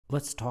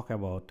Let's talk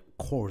about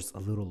CORS a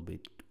little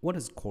bit. What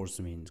does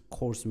CORS mean?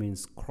 CORS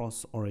means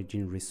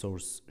cross-origin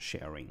resource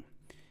sharing.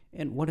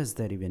 And what does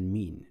that even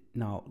mean?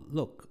 Now,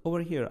 look,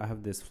 over here I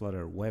have this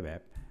Flutter web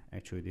app.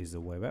 Actually, this is a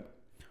web app,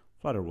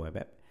 Flutter web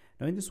app.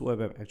 Now, in this web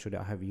app, actually,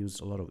 I have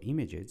used a lot of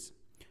images.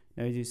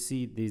 Now, as you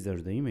see, these are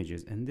the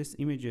images. And these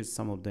images,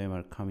 some of them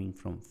are coming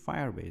from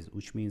Firebase,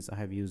 which means I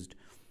have used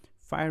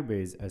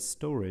Firebase as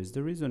storage.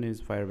 The reason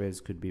is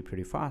Firebase could be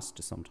pretty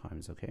fast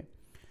sometimes, okay?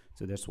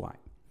 So that's why.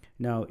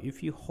 Now,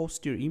 if you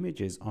host your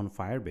images on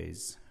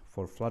Firebase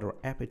for Flutter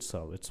app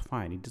itself, it's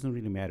fine. It doesn't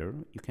really matter.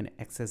 You can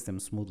access them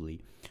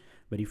smoothly.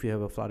 But if you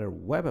have a Flutter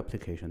web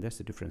application,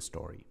 that's a different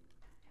story.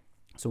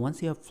 So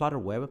once you have Flutter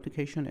web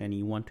application and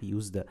you want to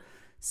use the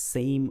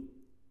same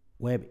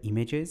web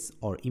images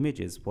or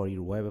images for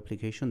your web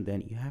application,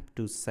 then you have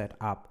to set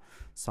up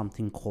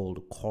something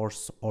called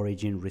CORS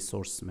Origin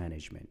Resource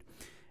Management.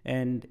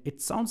 And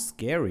it sounds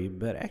scary,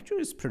 but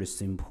actually it's pretty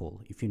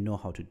simple if you know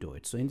how to do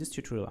it. So in this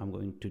tutorial, I'm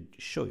going to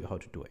show you how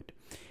to do it.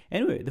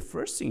 Anyway, the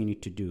first thing you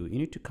need to do, you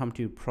need to come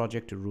to your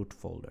project root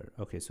folder.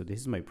 Okay, so this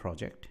is my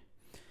project.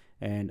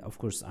 And of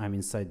course, I'm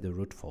inside the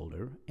root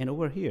folder. And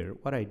over here,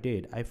 what I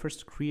did, I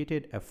first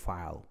created a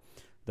file.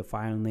 The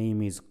file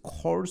name is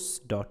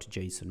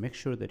cors.json. Make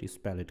sure that you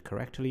spell it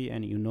correctly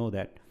and you know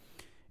that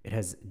it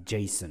has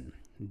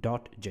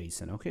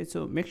JSON.json. Okay,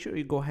 so make sure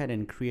you go ahead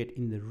and create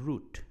in the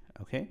root,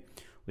 okay,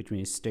 which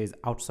means it stays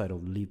outside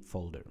of lib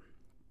folder.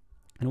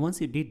 And once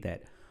you did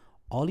that,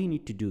 all you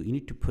need to do, you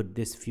need to put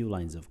this few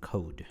lines of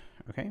code,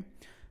 okay?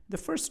 The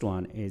first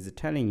one is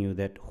telling you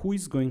that who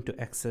is going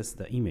to access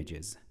the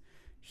images.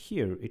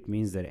 Here, it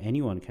means that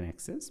anyone can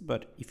access,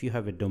 but if you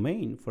have a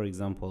domain, for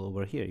example,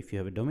 over here, if you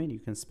have a domain, you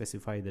can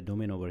specify the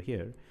domain over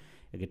here,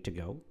 you get to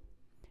go.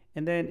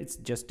 And then it's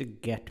just a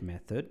get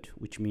method,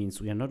 which means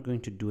we are not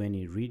going to do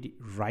any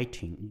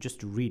writing,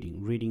 just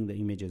reading the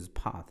images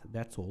path,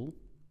 that's all.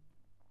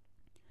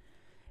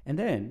 And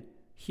then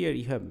here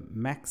you have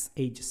max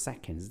age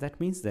seconds. That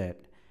means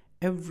that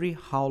every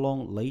how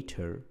long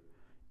later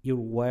your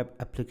web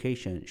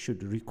application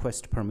should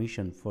request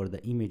permission for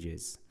the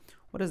images.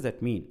 What does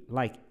that mean?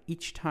 Like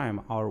each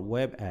time our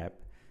web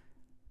app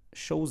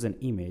shows an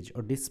image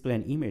or display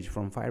an image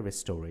from Firebase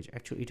storage,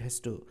 actually it has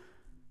to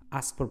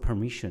ask for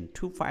permission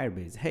to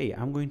Firebase. Hey,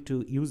 I'm going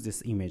to use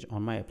this image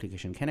on my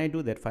application. Can I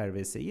do that?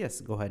 Firebase say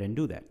yes, go ahead and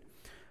do that.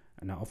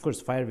 Now, of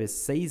course, Firebase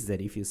says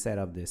that if you set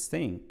up this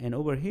thing, and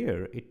over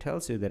here, it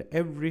tells you that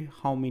every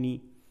how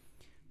many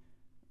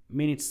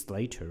minutes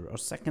later or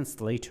seconds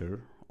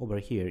later, over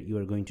here, you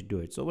are going to do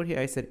it. So over here,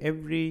 I said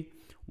every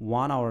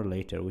 1 hour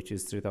later, which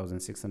is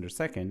 3,600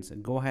 seconds,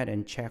 go ahead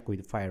and check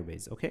with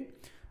Firebase, okay?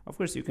 Of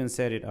course, you can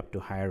set it up to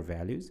higher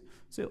values.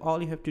 So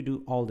all you have to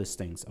do all these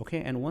things,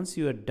 okay? And once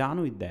you are done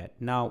with that,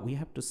 now we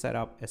have to set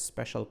up a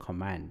special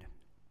command,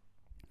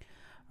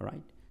 all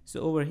right?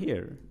 So over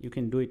here, you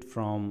can do it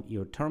from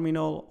your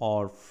terminal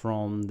or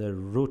from the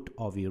root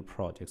of your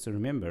project. So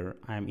remember,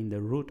 I'm in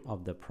the root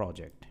of the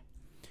project.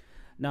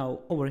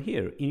 Now over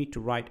here, you need to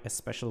write a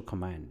special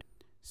command.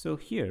 So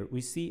here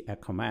we see a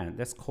command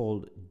that's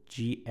called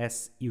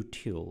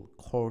gsutil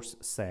CORS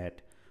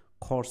set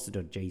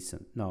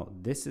cors.json. Now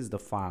this is the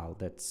file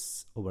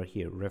that's over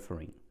here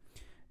referring.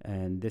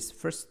 And this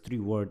first 3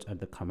 words are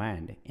the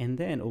command. And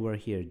then over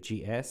here,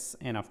 gs,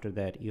 and after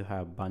that you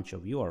have a bunch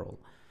of URL.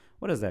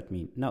 What does that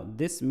mean? Now,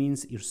 this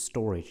means your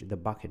storage, the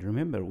bucket.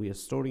 Remember, we are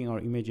storing our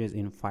images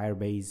in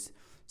Firebase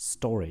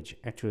storage.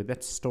 Actually,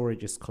 that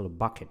storage is called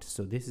bucket.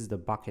 So this is the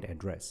bucket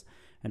address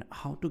and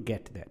how to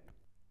get that.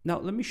 Now,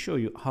 let me show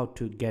you how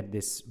to get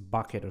this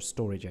bucket or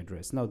storage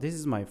address. Now, this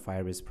is my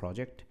Firebase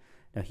project.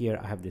 Now, here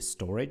I have this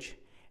storage.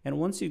 And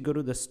once you go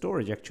to the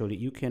storage, actually,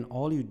 you can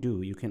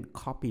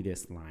copy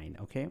this line,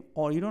 okay?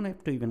 Or you don't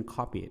have to even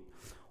copy it.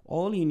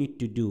 All you need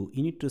to do,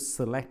 you need to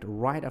select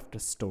right after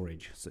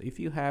storage. So if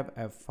you have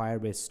a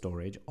Firebase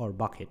storage or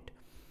bucket,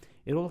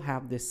 it will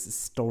have this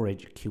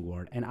storage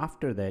keyword. And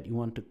after that, you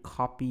want to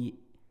copy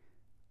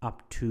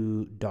up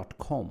to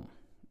 .com,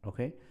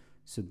 okay?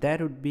 So that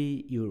would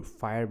be your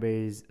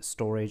Firebase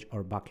storage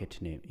or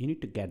bucket name. You need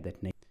to get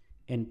that name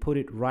and put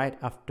it right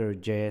after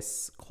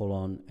JS :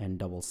 and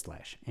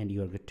 // and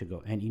you are good to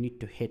go. And you need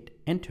to hit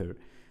enter,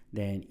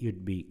 then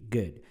you'd be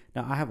good.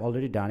 Now I have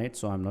already done it,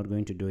 so I'm not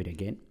going to do it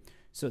again.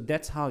 So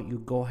that's how you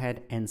go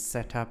ahead and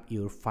set up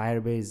your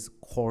Firebase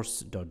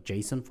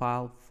cors.json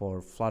file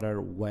for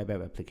Flutter web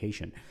app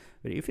application.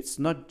 But if it's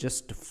not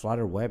just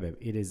Flutter web app,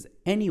 it is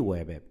any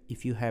web app.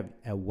 If you have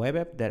a web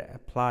app that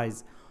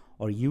applies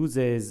or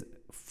uses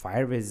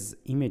Firebase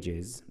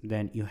images,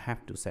 then you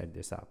have to set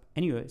this up.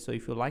 Anyway, so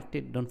if you liked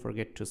it, don't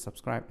forget to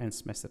subscribe and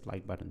smash that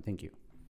like button. Thank you.